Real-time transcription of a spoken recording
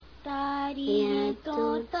तारियें तो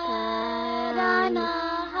तरान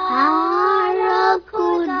हार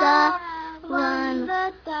खुदावन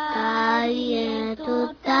तारियें तो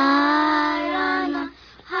तरान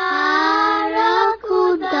हार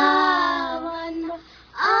खुदावन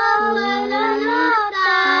अवलन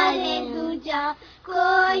तारे दूजा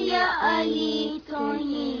कोई अली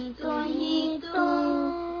तोही तू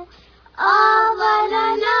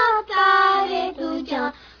अवलन तारे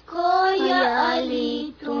दूजा कोई अली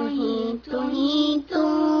तोही तू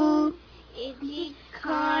इति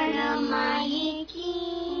खान माई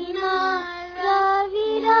कीना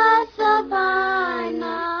रविरा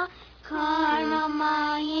सबाना खान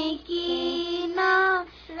माई कीना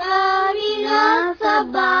रविरा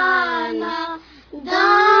सबाना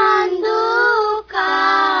दांदू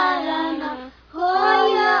कारण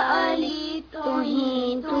होय अली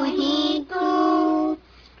तोही तू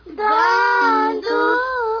दांदू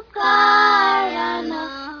कारण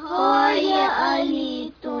होय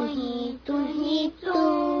अली तोही तू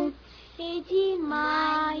जी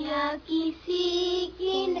माया किसी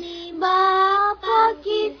की नहीं बाप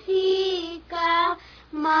किसी का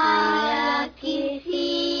माया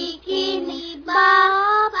किसी की नहीं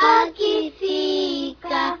बाप किसी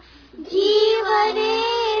का जीवने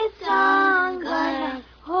सांगण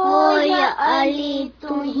होय अली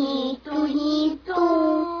तोही तू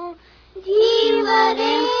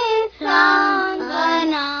जीवने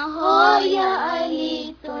सांगण होय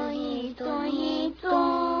अली तोही तू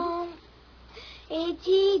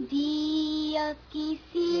एजी दिया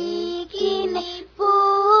किसी की नहीं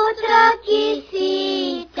पुत्र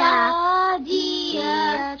किसी का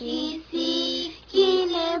दिया किसी की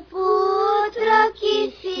नहीं पुत्र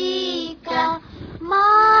किसी का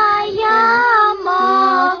माया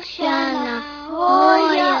मोक्षण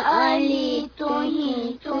होय अली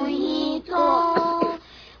तोही तो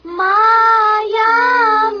माया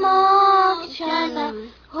मोक्षण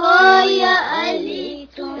होय अली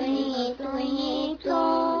तोही तो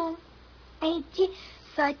ऐची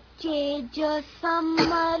सच्चे जो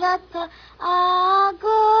समरथ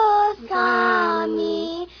आगो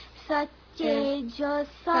सामी सच्चे जो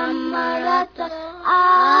समरथ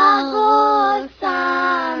आगो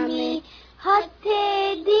सामी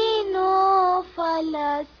हथे दिनो फल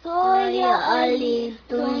सोय अली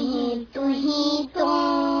तोही तो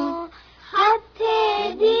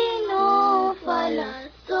हथे दिनो फल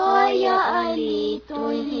सोय अली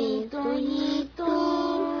तोही तो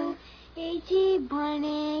एजी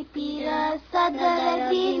बने पीर सदर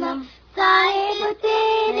दिन साहेब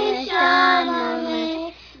तेरे शान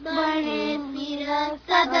में बने पीर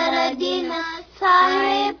सदर दिन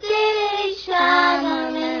साहेब तेरे शान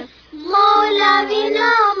में मौला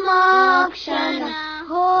विना मोक्षण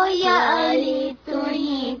होय अली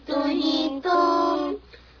तोही तो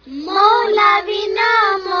मौला विना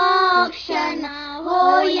मोक्षण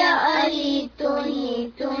होय